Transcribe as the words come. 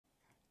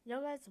Yo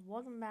guys,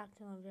 welcome back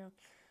to another video.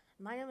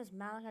 My name is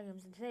Malachi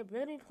Games, and today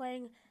we're going to be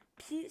playing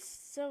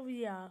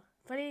Pizzeria.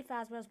 Freddy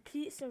Fazbears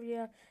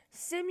Pizzeria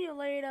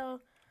Simulator.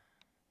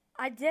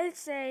 I did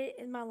say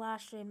in my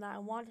last stream that I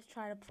wanted to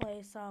try to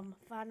play some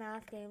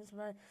FNAF games,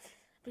 but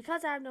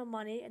because I have no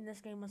money and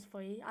this game was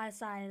free, I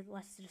decided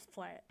let's just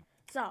play it.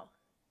 So,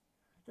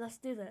 let's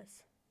do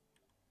this.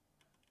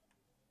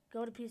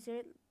 Go to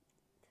Pizzeria.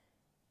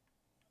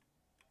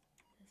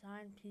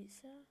 Design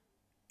pizza.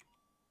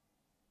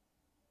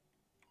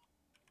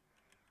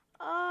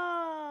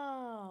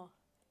 Oh!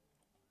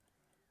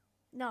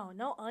 No,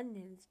 no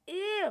onions.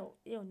 Ew!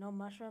 Ew, no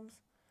mushrooms.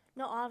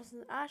 No olives.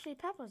 Actually,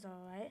 peppers are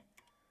alright.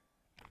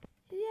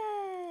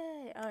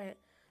 Yay! Alright,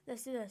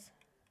 let's do this.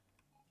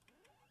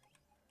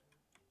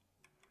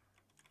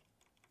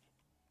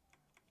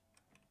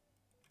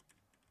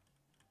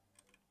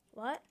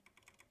 What?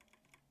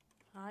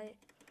 Hi.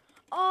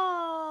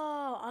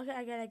 Oh! Okay,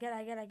 I get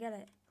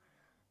it.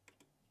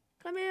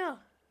 Come here!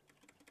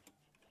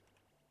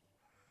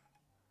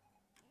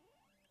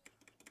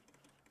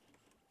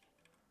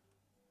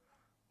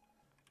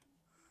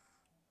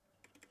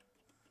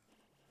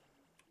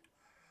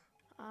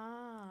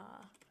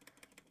 Ah.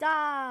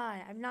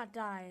 Die! I'm not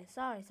die.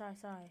 Sorry.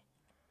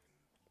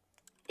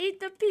 Eat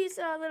the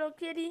pizza, little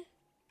kitty.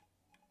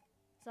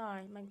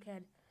 Sorry, my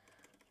kid.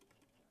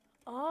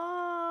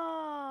 Oh.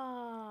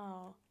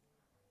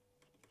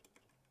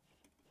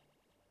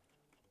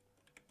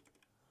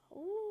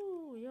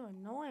 Ooh, you're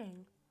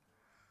annoying.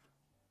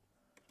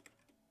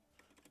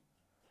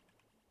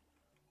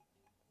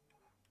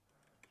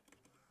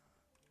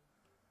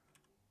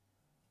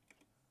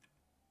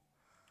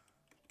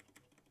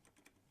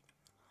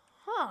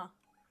 Huh.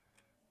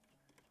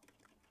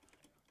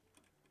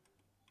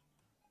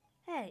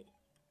 Hey.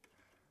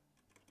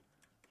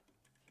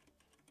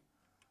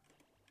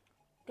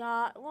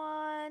 Got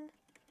one.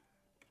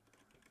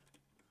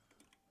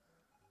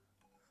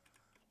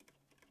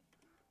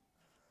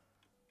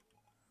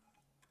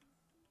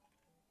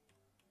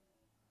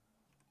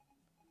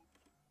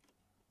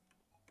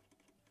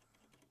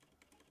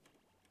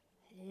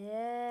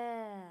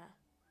 Yeah.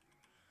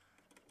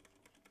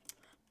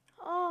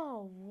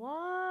 Oh,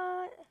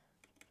 what?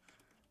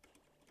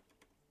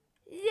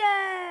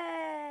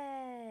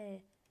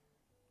 Yay!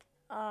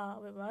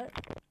 Wait, what?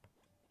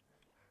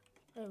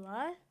 Wait,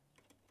 what?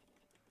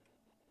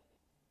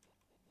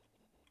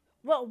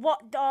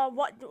 What?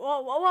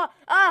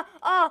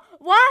 Huh?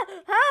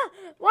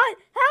 What?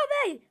 Help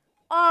me!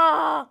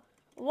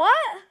 What?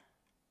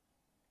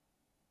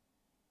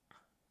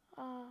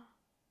 Uh,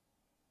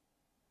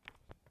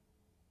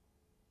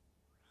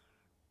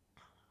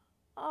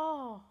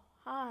 oh,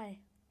 hi.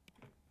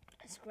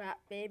 Scrap,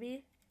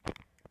 baby.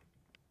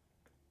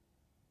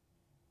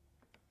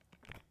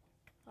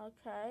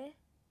 Okay.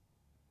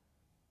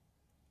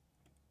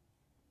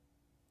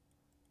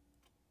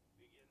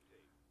 Begin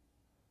tape.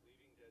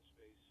 Leaving dead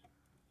space.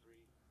 3,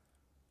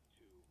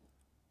 2,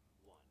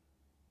 1.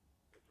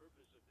 The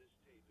purpose of this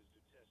tape is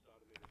to test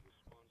automated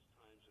response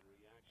times and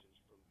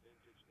reactions from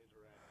vintage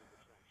interactive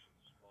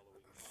attractions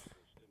following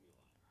positive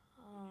stimuli.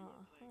 If you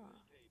are playing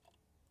this tape,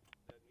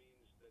 that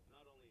means that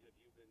not only have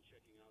you been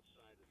checking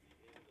outside at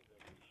the end of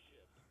every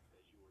shift,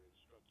 as you were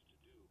instructed to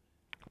do,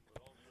 but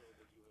also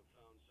that you have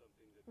found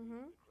something that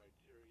meets the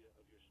criteria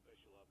of your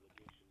special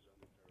obligations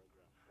under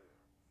paragraph 4.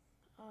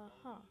 Follow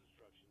these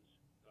instructions,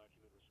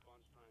 document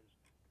response times,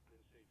 then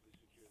safely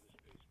secure the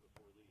space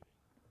before leaving.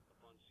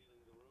 Upon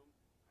sealing the room,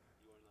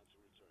 you are not to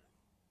return.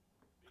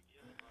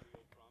 Begin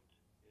audio prompt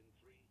in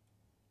 3,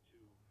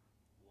 2,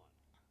 1.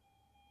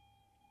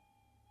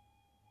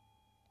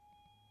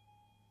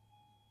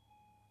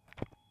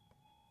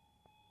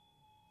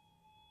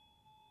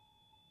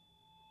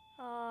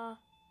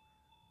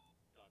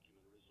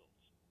 Document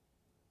results.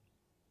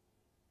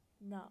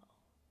 No.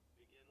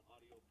 Begin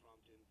audio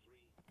prompt in 3,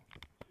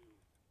 2,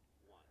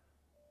 1.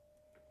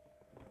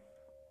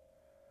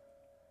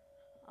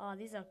 Oh,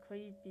 these are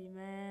creepy,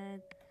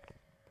 man.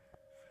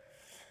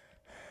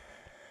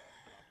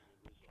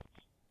 Document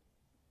results.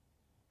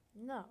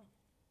 No.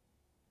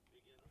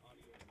 Begin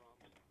audio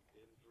prompt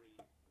in 3,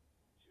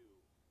 2,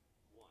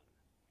 1.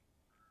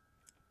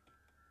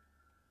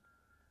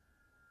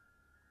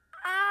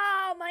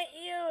 Ow, my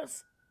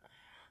ears!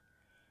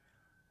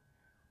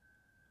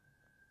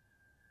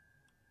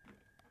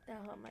 That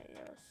hurt my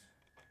ears.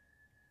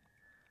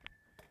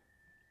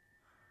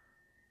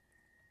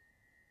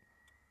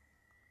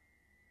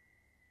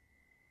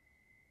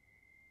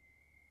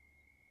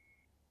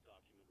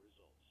 Document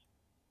results.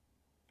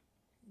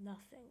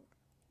 Nothing.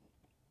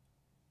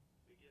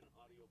 Begin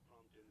audio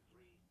prompt in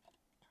 3.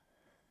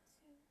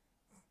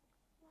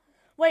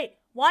 Wait,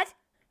 what?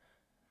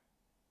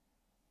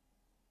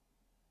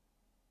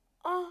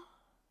 Oh.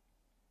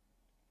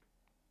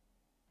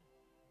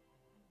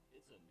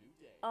 It's a new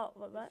day. Oh,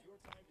 what? It's your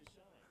time to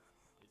shine.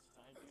 It's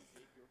time to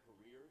take your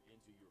career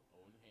into your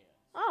own hands.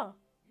 Oh.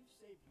 You've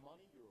saved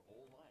money your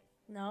whole life.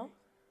 No.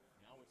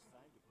 Now it's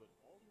time to put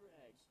all your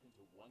eggs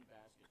into one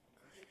basket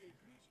and take a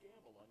huge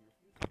gamble on your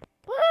future.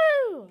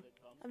 Woo! That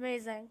comes with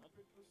Amazing.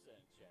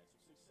 100% chance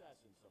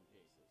success in some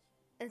cases.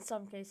 In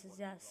some cases,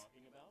 What are we yes.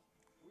 talking about?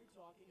 We're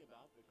talking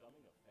about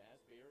becoming a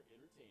Fazbear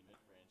Entertainment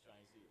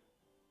franchisee.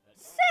 That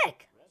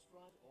Sick!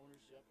 restaurant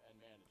ownership and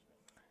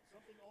management.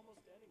 Something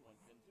almost anyone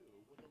can do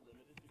with a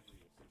limited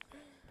degree of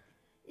success.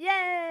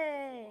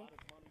 Yay! It's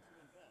a lot of money to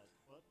invest,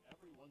 but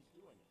everyone's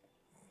doing it.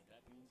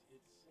 That means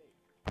it's safe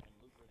and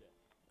lucrative.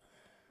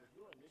 With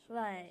your initial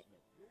Right.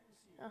 investment, you'll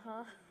receive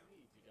Uh-huh. everything you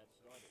need to get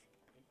started,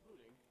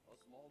 including a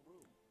small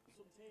room,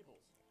 some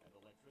tables, and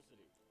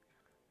electricity.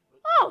 But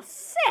Oh, don't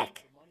forget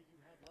sick! the money you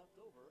have left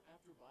over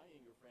after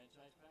buying your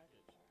franchise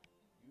package.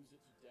 Use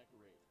it to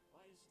decorate,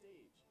 buy a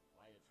stage,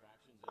 buy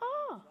attractions and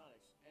Oh.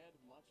 animatronics,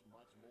 and much,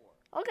 much more.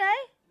 Okay.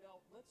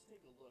 Now, let's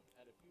take a look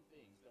at a few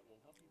things that will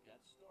help you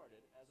get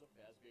started as a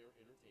Fazbear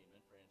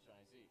Entertainment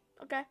franchisee,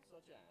 Okay.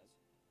 such as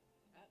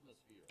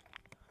atmosphere,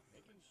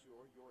 making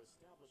sure your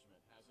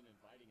establishment has an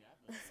inviting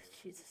atmosphere.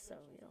 Jesus, so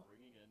essential to real.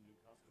 bringing in new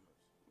customers.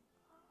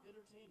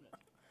 Entertainment,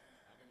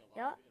 having a lot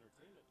Yeah. of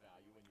entertainment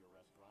value in your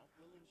restaurant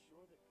will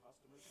ensure that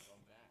customers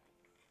come back.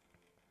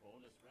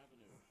 Bonus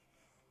revenue.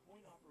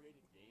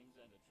 Coin-operated games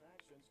and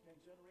attractions can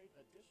generate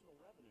additional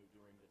revenue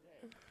during the day,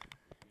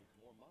 which means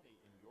more money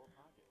in your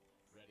pocket,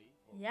 ready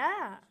for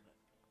Yeah. reinvestment.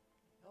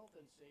 Health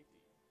and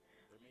safety.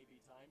 There may be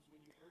times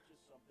when you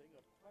purchase something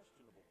of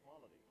questionable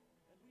quality,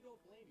 and we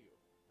don't blame you.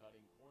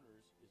 Cutting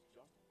corners is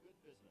just good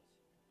business.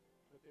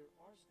 But there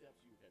are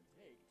steps you can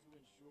take to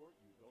ensure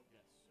you don't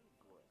get sued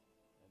for it.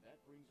 And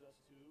that brings us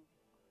to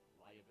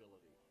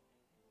liability.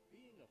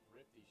 Being a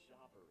thrifty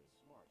shopper is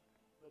smart,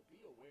 but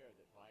be aware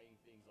that buying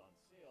things on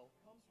sale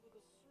comes with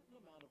a certain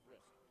amount of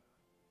risk.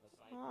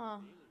 Aside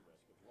from the daily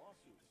risk of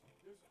lawsuits,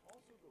 there's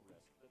also the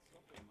risk that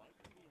something might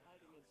be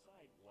hiding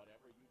inside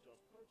whatever you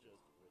just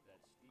purchased with that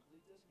steeply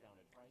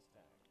discounted price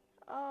tag.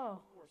 Oh.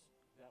 Of course,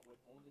 that would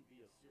only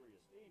be a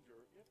serious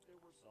danger if there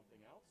were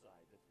something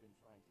outside that's been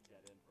trying to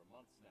get in for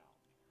months now,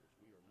 which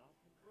we are not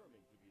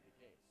confirming to be the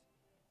case.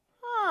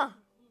 Huh. This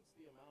includes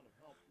the amount of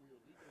help we are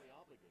legally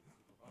obligated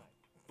to provide.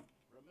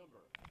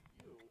 Remember,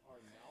 you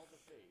are now the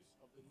face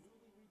of the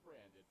newly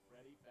rebranded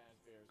Freddy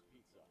Fazbear's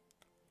Pizza.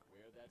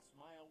 Wear that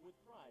smile with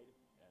pride,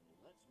 and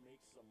let's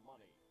make some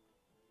money.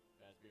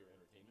 Fazbear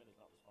Entertainment is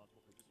not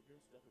responsible for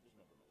disappearance, death, or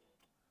dismemberment.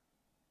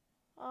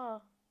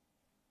 Oh.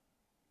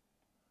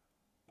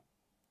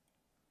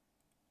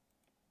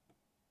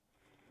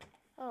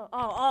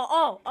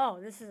 Oh,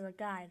 this is a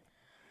guide.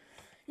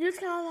 Use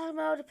catalog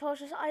mode to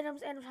purchase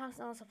items and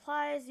personal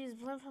supplies. Use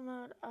blimp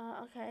mode.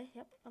 Okay,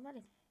 yep, I'm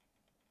ready.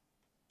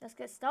 Let's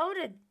get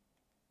started.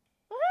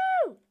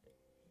 Woohoo!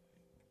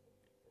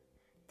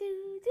 Do,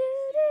 do,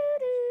 do,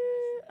 do.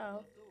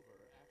 Oh. Left over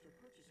after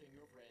purchasing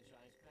your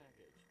franchise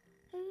package.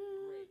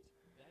 Ooh. Great.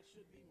 That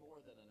should be more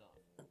than enough.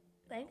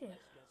 Thank you.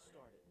 Let's get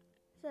started.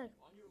 Sick.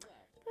 On your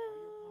left are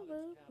your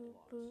products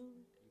catalogs. Boom.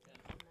 You can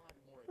unlock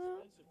more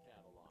expensive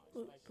catalogs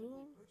by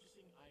simply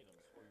purchasing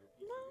items for your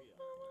pizzeria.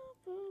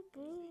 Use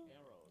the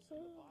arrows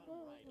in the bottom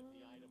right of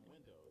the item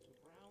window to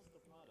browse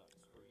the products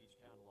for each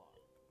catalog.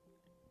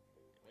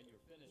 When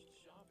you're finished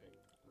shopping,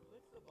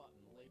 click the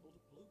button labeled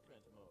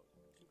Blueprint Mode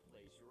to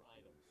place your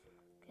items.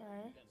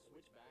 Okay. You can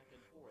switch back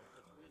and forth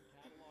between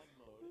catalog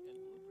mode and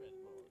blueprint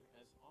mode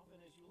as often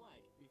as you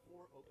like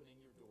before opening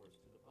your doors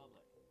to the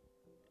public.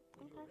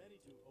 When you're ready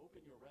to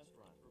open your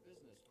restaurant for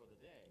business for the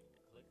day,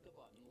 click the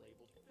button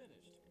labeled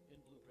Finished in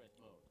blueprint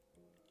mode.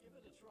 Give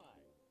it a try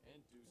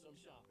and do some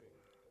shopping.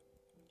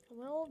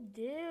 Will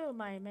do,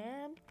 my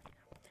man.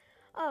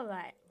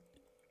 Alright.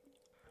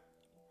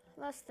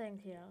 Let's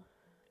think here.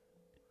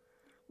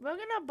 We're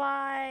gonna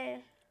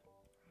buy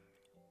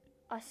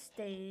a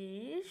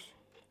stage.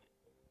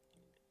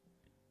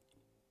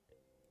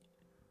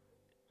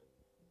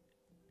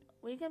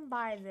 We can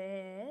buy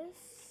this.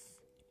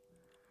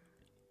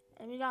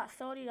 And we got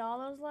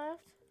 $30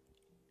 left.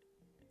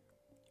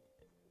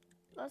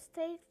 Let's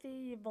take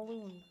the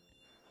balloon.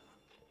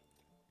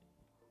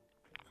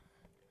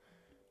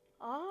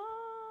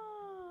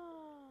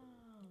 Oh,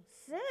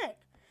 sick.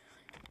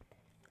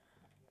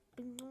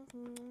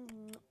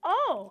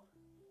 Oh.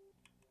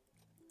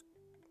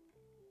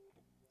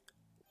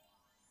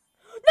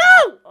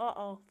 No!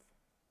 Uh-oh.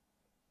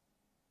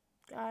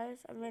 Guys,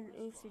 I made an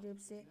oopsie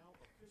doopsie. Now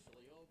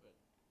officially open.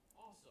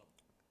 Awesome.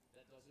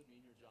 That doesn't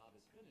mean your job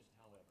is finished,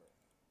 however.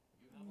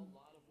 You have a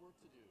lot of work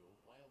to do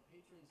while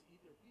patrons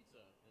eat their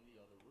pizza in the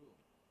other room.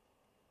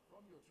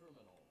 From your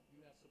terminal,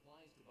 you have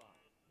supplies to buy,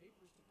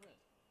 papers to print,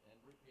 and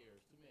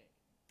repairs to make.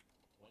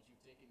 Once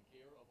you've taken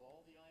care of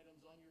all the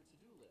items on your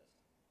to-do list,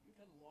 you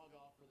can log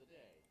off for the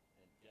day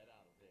and get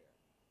out of there.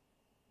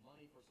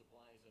 Money for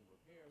supplies and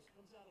repairs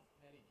comes out of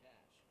petty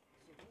cash,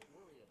 so don't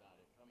worry about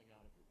it coming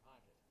out of your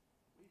pocket.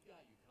 We've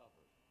got you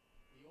covered.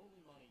 The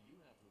only money you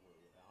have to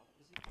worry about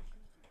is if you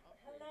choose to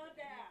upgrade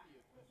the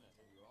equipment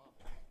in your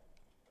office.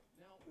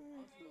 Now,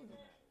 on to other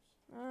matters.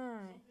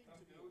 Something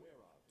to be aware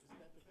of is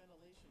that the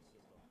ventilation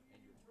system and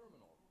your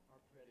terminal are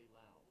pretty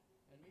loud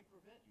and may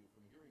prevent you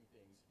from hearing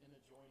things in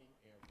adjoining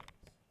air vents.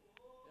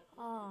 That would be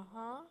a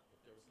problem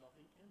if there was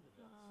nothing in the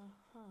vents.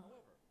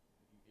 However,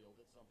 if you feel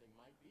that something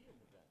might be in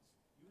the vents,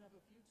 you have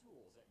a few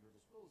tools at your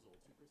disposal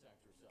to protect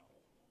protect yourself.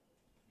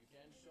 You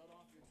can shut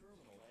off your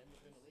terminal and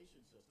the ventilation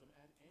system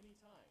at any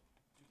time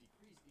to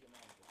decrease the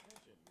amount of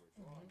attention you're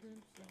drawing to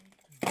yourself.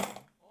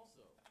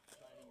 Also,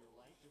 shining your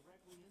light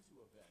directly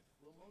into a vent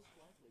will most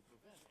likely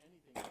prevent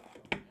anything from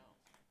coming out.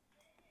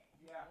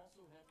 You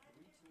also have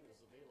 3 tools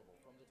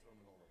available from the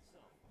terminal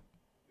itself.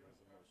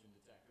 There's a motion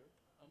detector,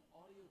 an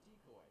audio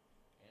decoy,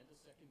 and a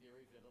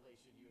secondary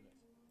ventilation unit.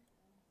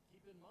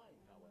 Keep in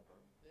mind, however,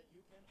 that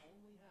you can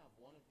only have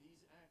one of these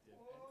active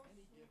at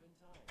any given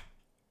time.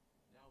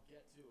 Now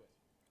get to it.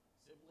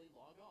 Simply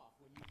log off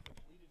when you've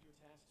completed your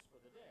tasks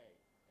for the day,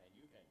 and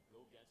you can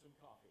go get some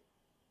coffee.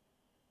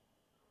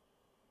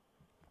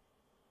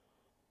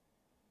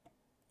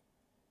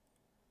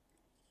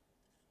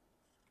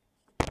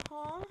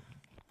 Huh?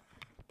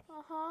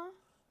 Uh-huh.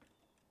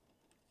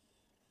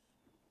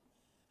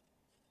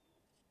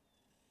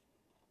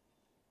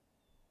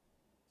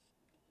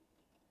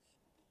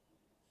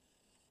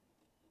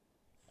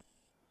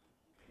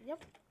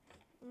 Yep.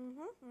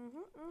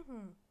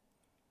 Mm-hmm.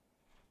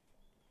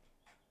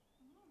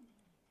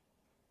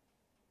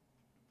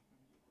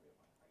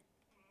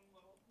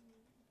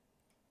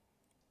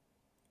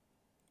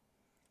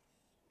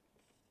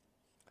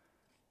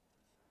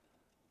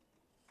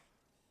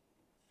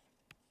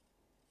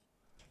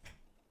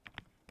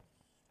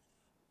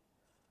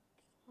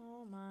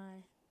 Oh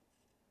my.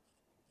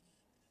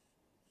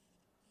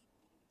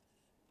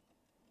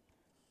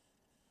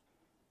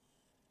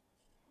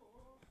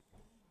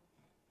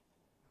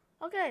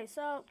 Okay,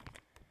 so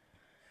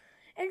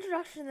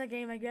introduction to the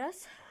game, I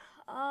guess.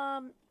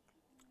 Oh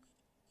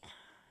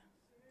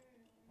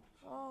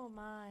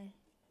my.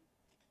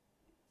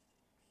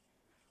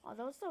 Are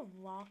those the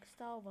rock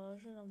style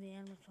version of the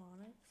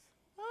animatronics?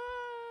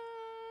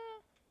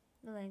 Ah!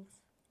 No thanks.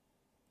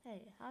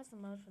 Hey, how's the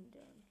motion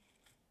doing?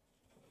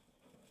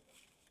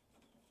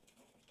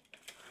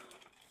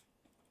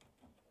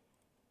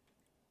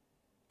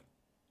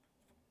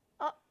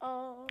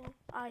 Uh-oh.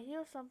 I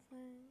hear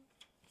something.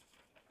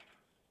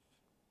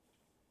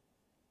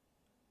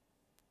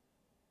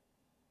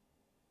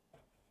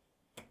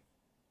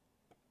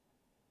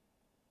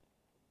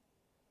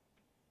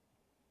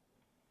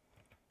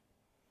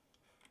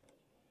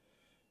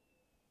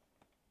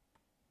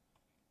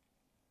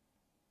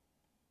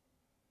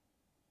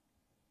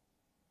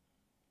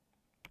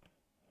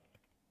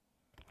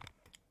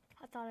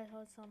 I thought I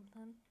heard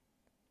something.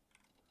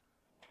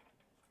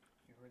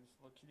 You heard this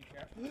little kitty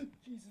cat?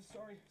 Jesus,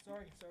 sorry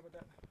about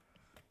that.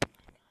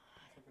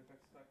 Okay,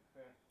 that's stuck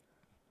there.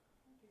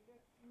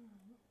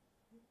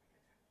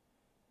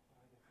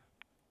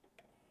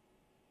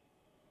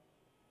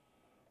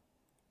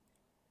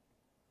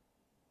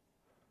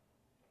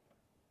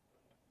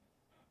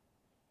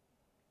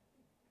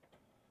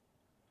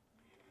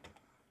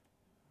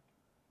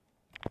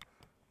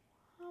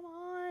 Come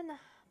on,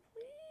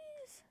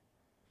 please.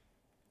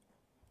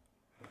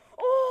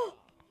 Oh!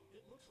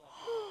 It looks like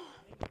you're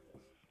getting the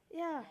hang of this.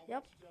 Yeah, Now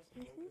yep. let's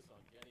just focus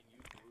on getting you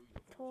through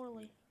your first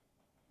Totally. week.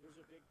 There's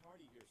a big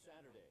party here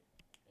Saturday,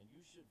 and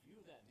you should view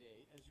that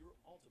day as your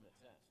ultimate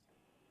test.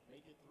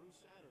 Make it through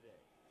Saturday,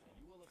 and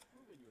you will have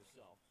proven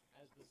yourself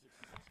as the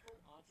successful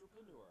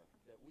entrepreneur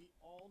that we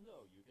all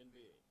know you can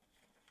be.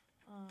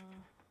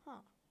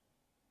 Huh.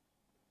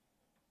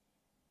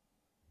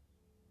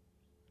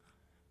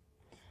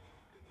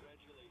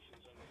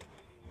 Congratulations on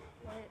completing your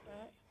first Wait, day.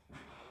 what?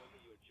 However,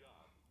 your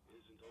job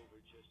isn't over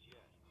just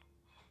yet.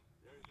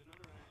 There is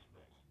another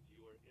aspect to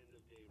your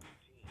end-of-day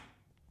routine,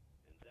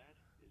 and that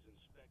is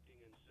inspecting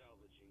and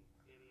salvaging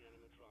any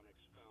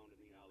animatronics found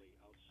in the alley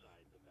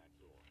outside the back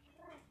door.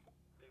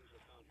 Things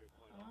are found here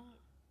quite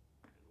often,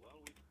 and while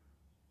we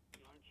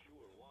aren't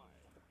sure why,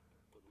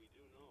 what we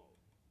do know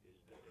is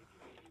that they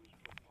can be used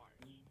for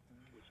parts,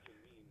 which can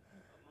mean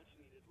a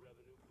much-needed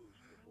revenue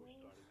boost before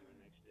starting your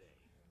next day.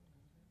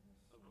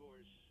 Of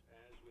course,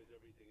 as with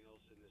everything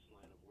else in this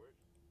line of work,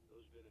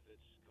 those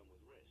benefits come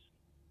with risk.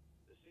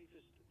 The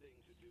safest thing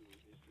to do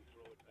is to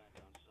throw it back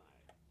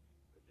outside,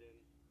 but then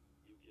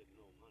you get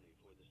no money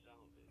for the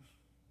salvage.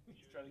 He's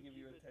trying to give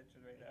you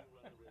attention right now.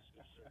 You run the risk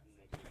of certain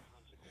negative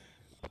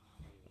consequences,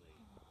 namely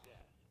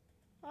death.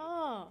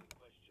 Oh. In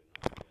question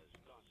are as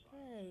docile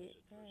Great, as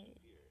it first great.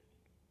 appeared.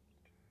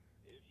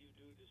 If you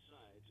do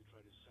decide to try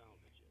to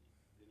salvage it,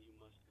 then you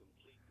must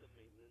complete the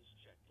maintenance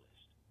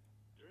checklist.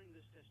 During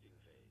this testing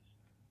phase,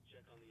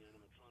 check on the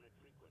animatronic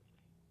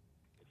frequently.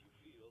 If you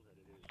feel that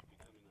it is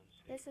becoming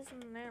unstable, This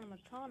isn't an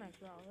animatronic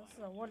though. This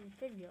is a wooden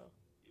figure.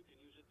 you can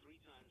use it 3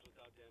 times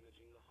without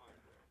damaging the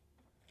hardware.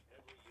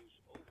 Every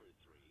use over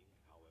 3,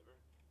 however,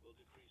 will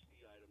decrease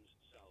the item's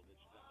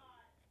salvage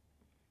value.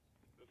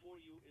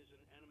 Before you is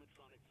an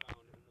animatronic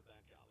found in the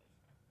back alley.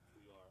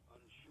 We are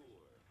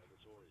unsure of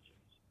its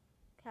origins.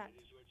 Cat.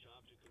 It is your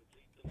job to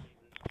complete the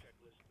maintenance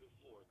checklist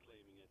before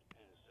claiming it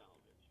as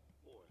salvage.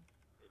 Or,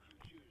 if you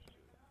choose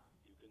to,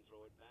 you can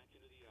throw it back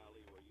into the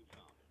alley where you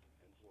found it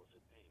and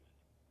forfeit payment.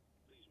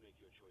 Please make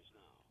your choice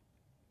now.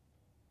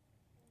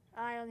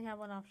 I only have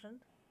one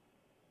option.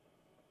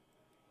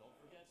 Don't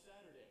forget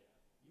Saturday.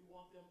 You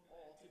want them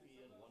all to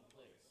be in one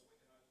place.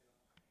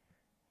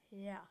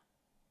 Yeah.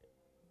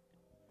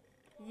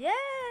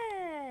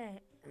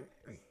 Yay!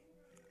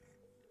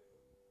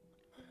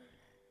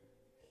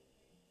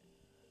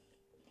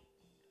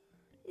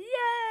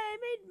 Yay!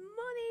 Made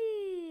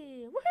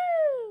money!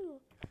 Woohoo!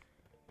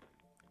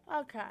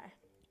 Okay.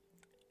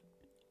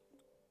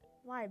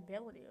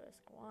 Liability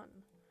risk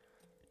 1.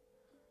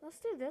 Let's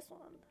do this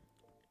one.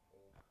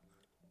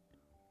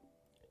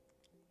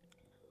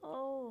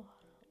 Oh,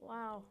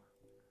 wow.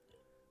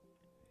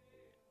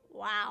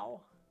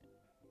 Wow.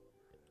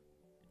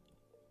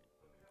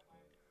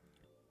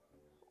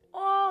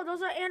 Oh,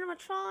 those are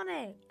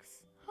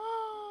animatronics.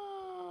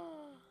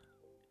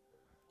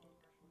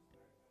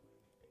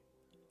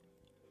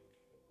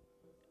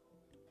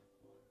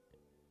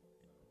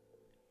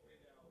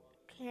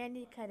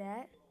 Candy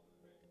Cadet.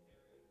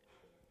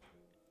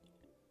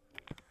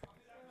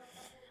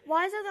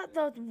 Why is it that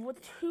the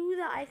 2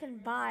 that I can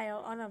buy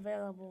are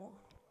unavailable?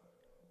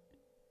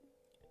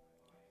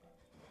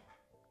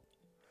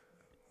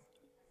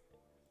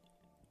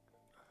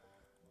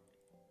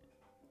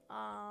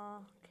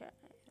 Okay,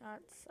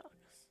 that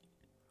sucks.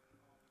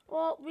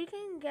 Well, we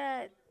can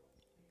get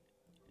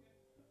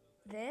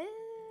this.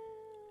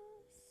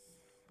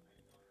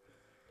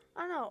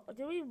 I don't know.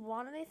 Do we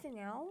want anything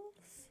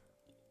else?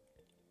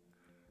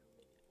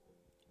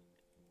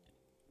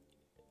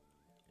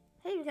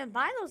 Hey, we can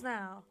buy those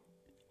now.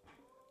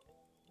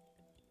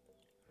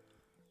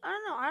 I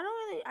don't know. I don't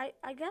really.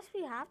 I guess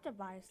we have to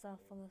buy stuff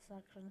from this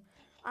section.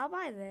 I'll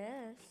buy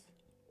this.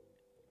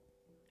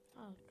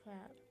 Oh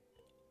crap.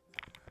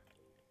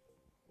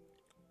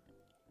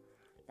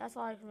 That's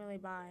all I can really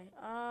buy.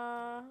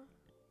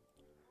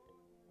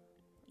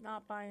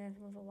 Not buying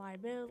anything with a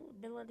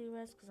liability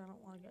risk because I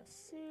don't want to get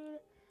sued.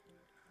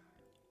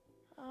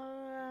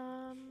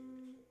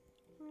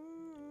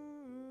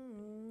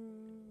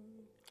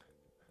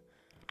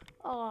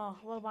 Oh,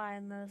 we're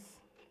buying this.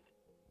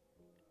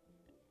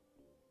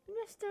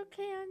 Mr.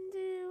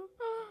 Can-Do.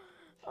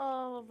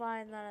 Oh, we're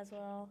buying that as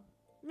well.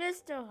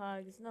 Mr.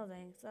 Hugs. No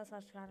thanks. That's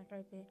actually kind of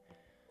creepy.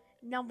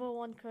 Number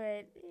 1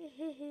 crate.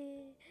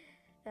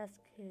 That's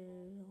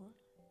cool.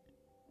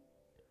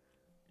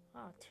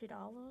 Oh,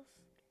 $2?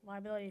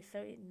 Liability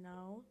 30?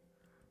 No.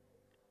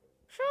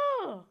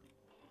 Sure.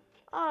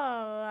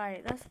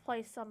 Alright, let's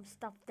place some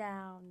stuff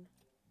down.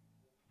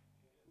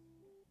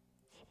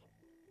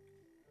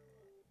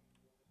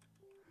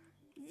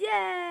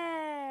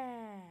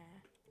 Yeah!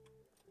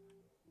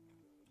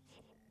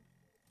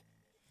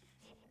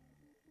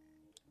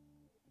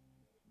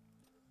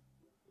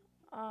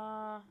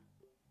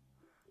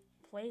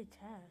 Play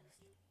test.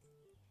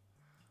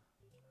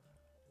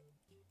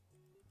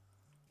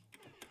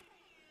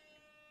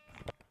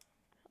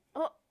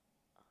 Oh!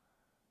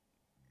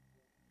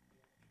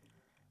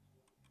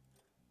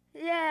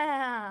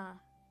 Yeah!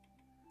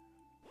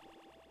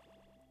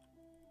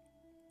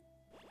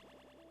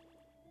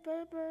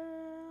 Boo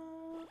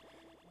boo!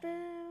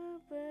 Boo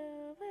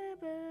boo boo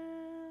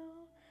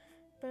boo!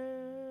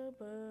 Boo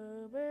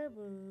boo boo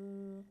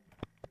boo!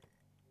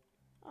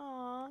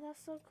 Aw,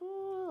 that's so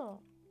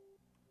cool!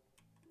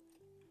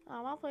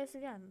 I'll play this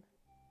again.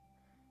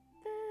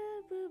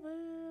 Boo boo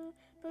boo!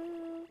 Boo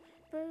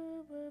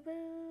boo boo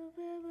boo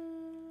boo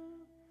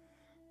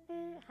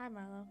boo! Hi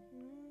Milo.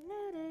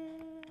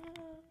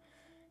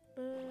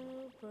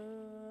 Boo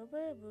boo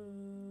boo boo!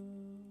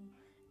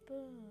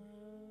 Boo!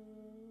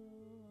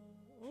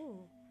 Ooh,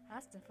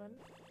 that's different.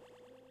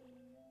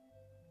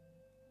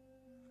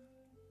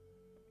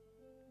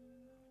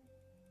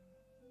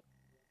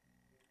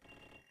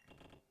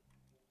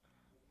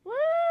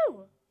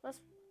 Woo! Let's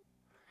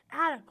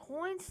add a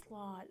coin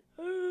slot.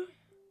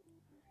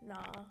 Nah.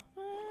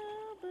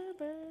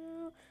 500!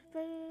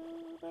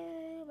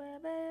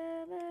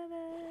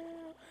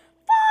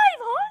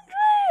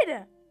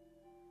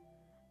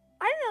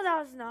 I didn't know that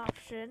was an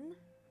option.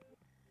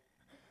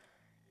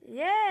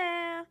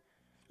 Yeah.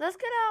 Let's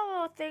get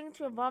our thing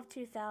to above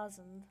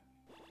 2,000.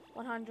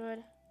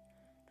 100.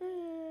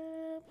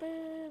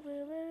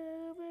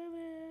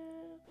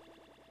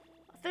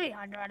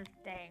 300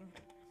 thing.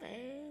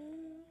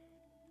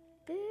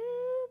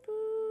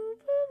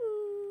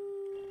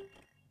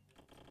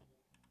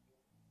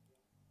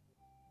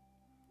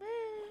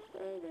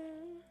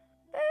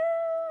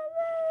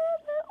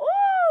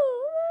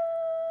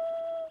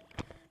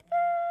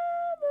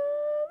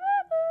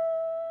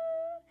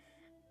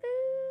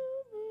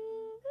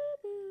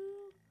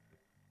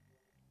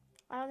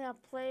 I only have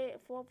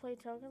 4 play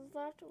tokens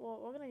left. Well,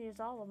 we're gonna use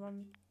all of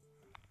them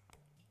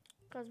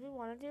because we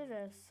want to do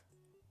this.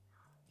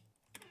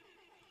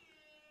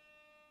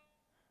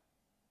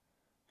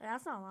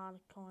 That's not a lot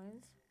of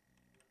coins.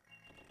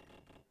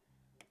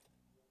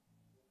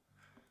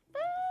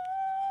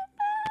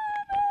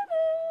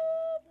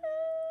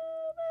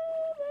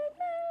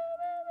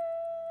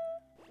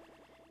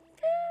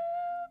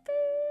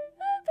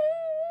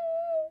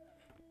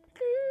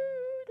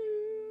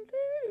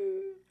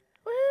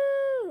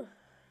 Woo!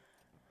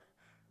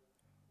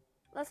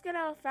 Let's get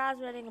our Faz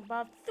rating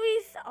above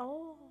 3.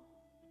 Oh.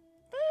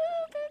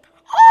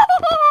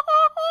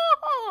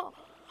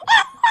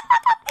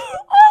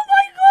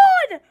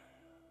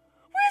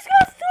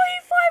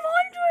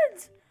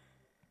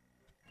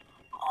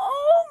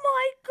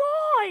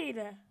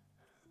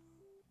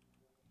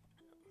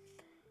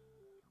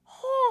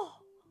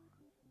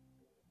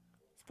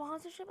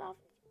 about?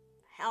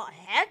 Hell,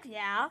 heck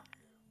yeah.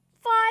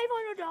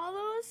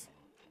 $500?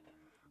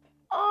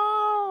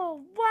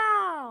 Oh,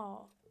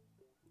 wow.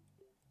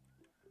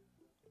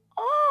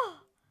 Oh,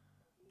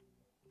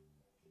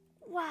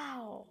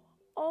 wow.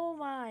 Oh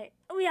my.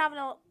 We have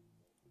no.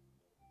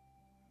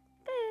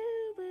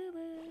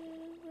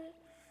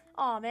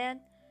 Oh man.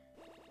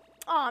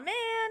 Oh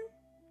man.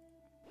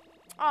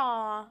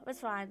 Oh, it's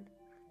fine.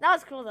 That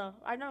was cool though.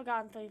 I've never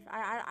gotten three.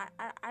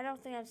 I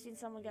don't think I've seen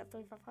someone get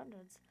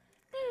 3500s.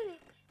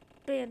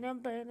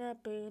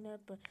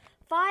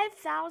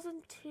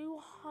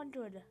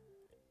 5,200.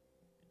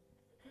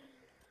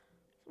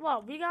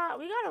 Well, we got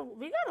a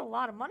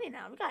lot of money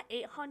now. We got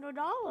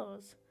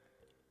 $800.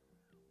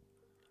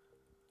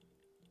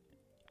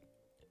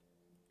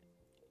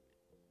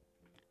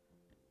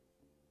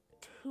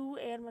 Two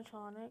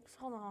animatronics.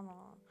 Hold on.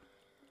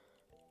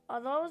 Are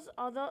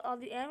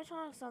the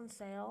animatronics on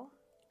sale?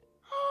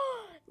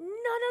 None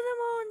of them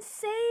are on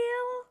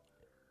sale.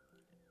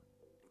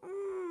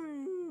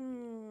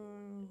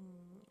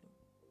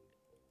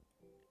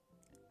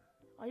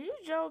 Are you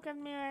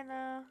joking me right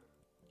now?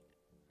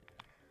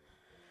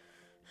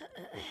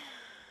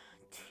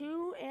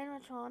 Two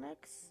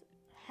animatronics?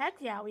 Heck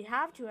yeah, we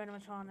have two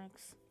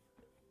animatronics.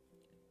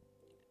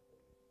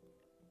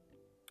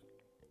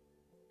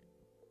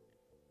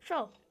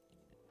 Sure.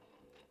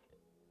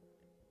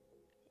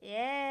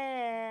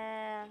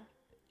 Yeah.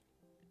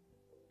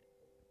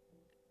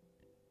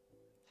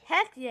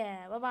 Heck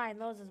yeah, we're buying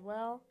those as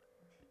well.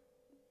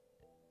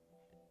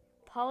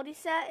 Party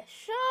set?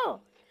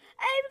 Sure.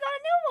 Hey, we got a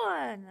new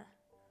one.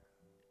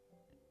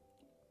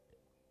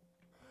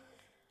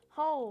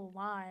 Oh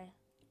my.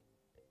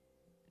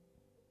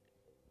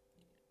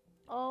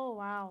 Oh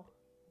wow.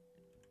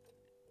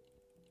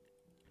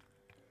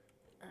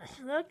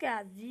 Look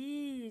at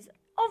these.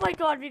 Oh my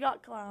god, we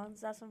got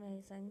clowns. That's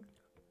amazing.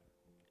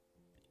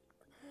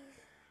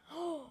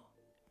 Oh,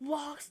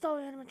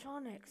 Rockstar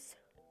animatronics.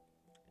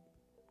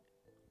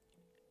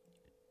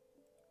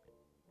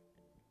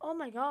 Oh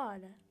my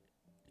god.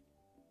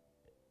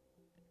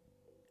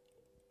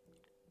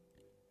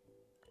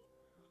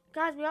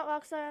 Guys, we got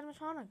Rockstar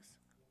animatronics.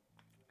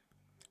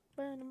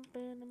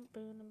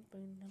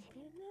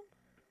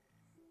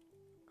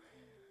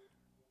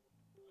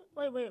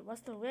 Wait,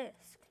 what's the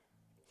risk?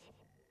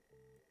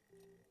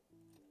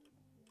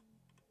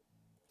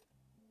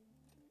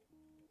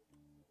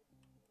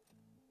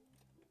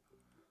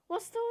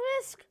 What's the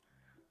risk?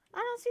 I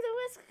don't see the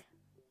risk.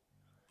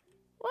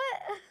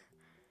 What?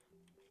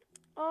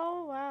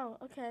 Oh wow.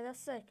 Okay, that's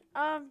sick.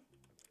 I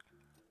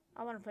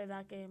want to play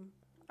that game.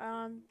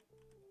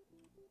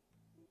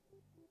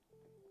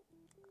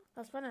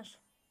 Let's finish.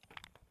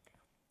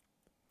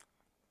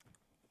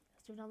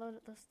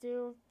 Let's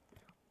do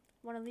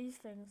one of these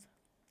things.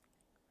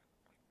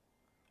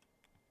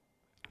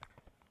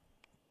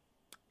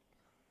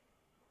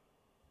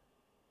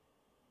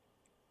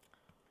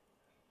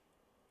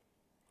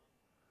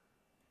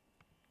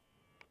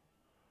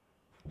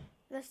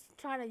 Let's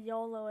try to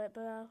YOLO it,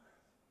 bro.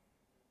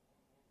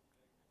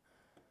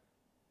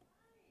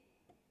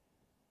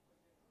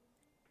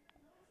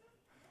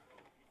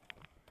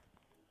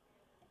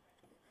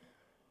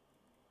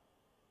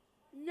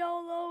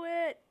 YOLO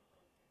it!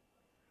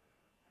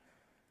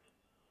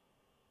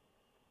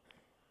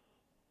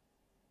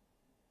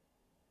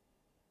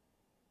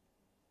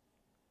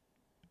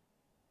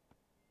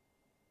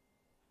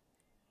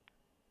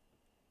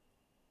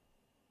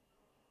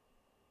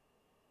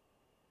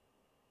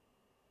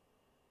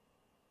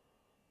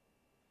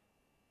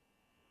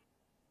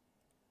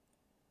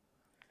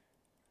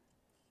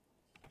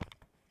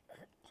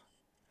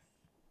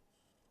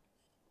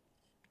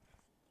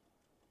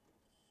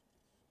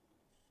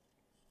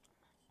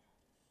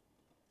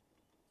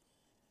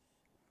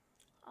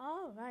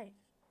 Alright.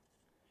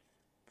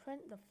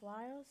 Print the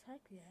flyers?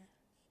 Heck yeah.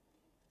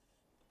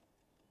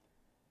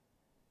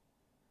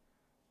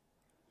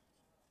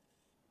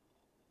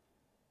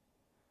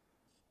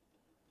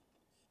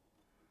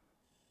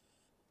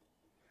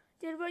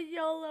 Dude, we're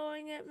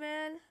YOLOing it,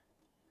 man.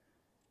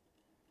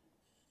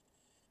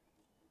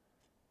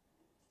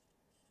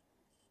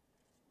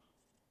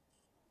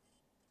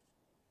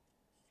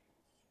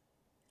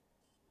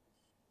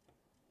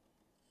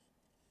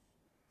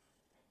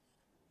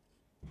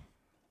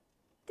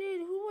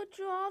 Dude, who would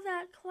draw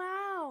that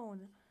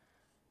clown?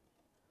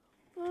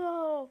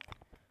 Bro,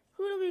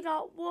 who do we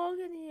got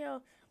working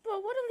here? Bro,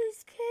 what are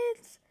these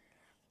kids?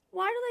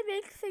 Why do they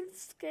make things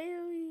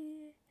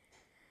scary?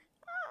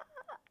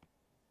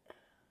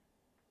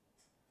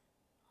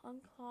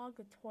 Unclog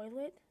the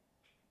toilet?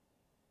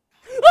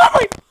 Oh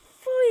my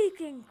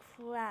freaking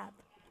crap.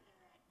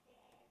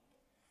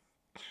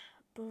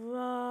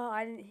 Bro,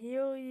 I didn't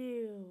hear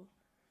you.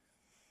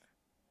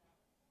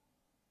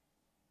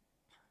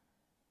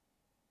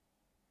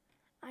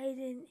 I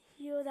didn't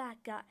hear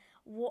that guy.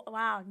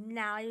 Wow,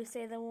 now you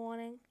say the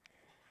warning.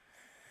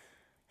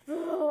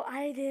 Bro,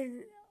 I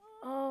didn't.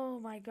 Oh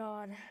my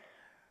god.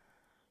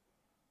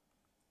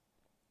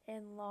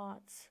 And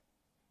lots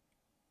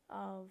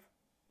of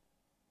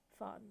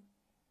fun.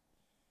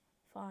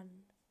 fun,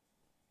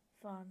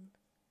 fun,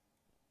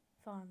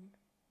 fun,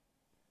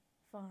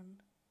 fun,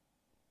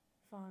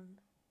 fun,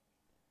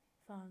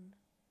 fun,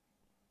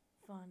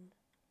 fun,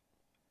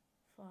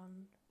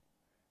 fun,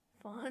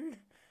 fun,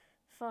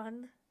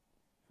 fun,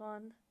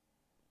 fun,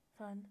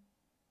 fun,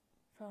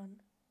 fun,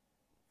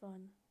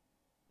 fun,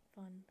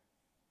 fun,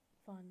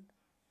 fun,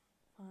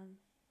 fun.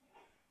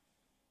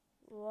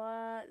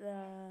 What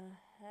the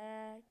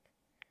heck?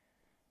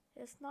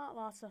 It's not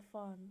lots of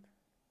fun.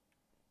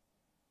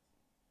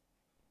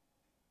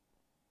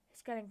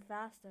 It's getting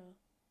faster.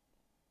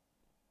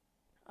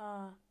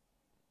 Uh.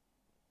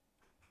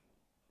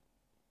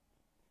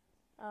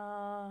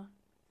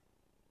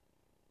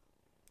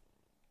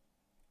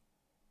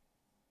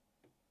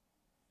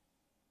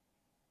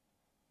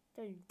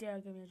 Don't you dare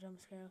give me a jump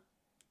scare.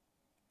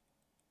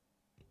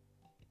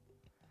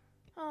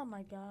 Oh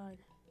my god.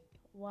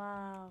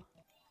 Wow.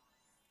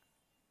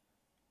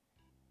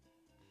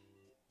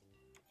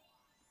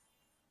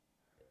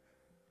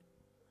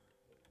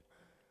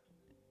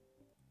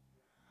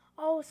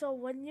 Oh, so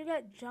when you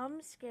get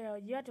jump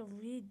scared, you have to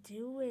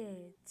redo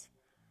it.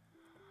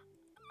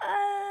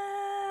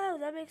 Oh,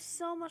 that makes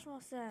so much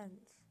more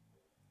sense.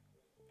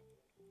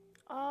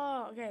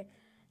 Oh, okay.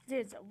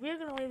 Dude, so we're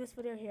gonna leave this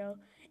video here.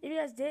 If you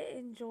guys did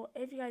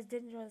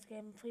enjoy this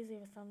game, please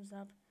leave a thumbs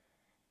up.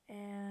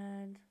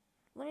 And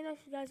let me know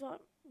if you guys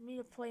want me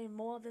to play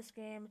more of this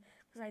game,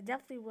 because I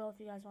definitely will if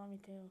you guys want me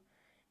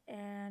to.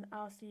 And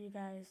I'll see you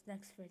guys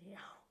next video.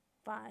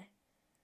 Bye.